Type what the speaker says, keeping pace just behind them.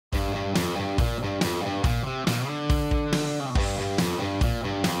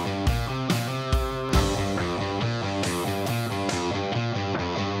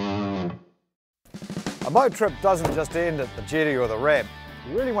A boat trip doesn't just end at the jetty or the ramp.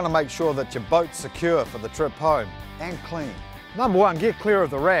 You really want to make sure that your boat's secure for the trip home and clean. Number one, get clear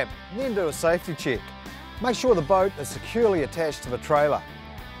of the ramp and then do a safety check. Make sure the boat is securely attached to the trailer.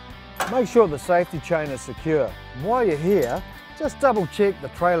 Make sure the safety chain is secure. And while you're here, just double check the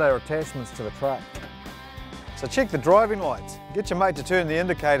trailer attachments to the truck. So check the driving lights. Get your mate to turn the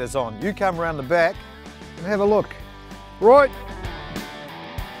indicators on. You come around the back and have a look. Right.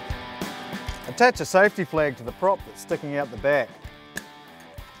 Attach a safety flag to the prop that's sticking out the back.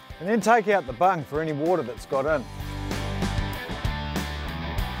 And then take out the bung for any water that's got in.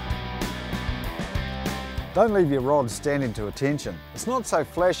 Don't leave your rods standing to attention. It's not so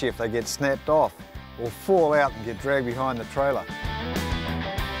flashy if they get snapped off or fall out and get dragged behind the trailer.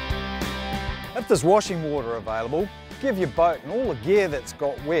 If there's washing water available, give your boat and all the gear that's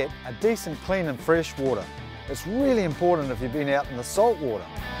got wet a decent clean and fresh water. It's really important if you've been out in the salt water.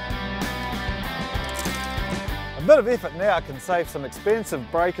 A bit of effort now can save some expensive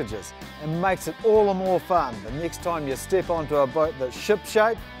breakages and makes it all the more fun the next time you step onto a boat that's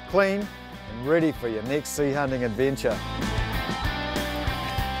shipshape, clean and ready for your next sea hunting adventure.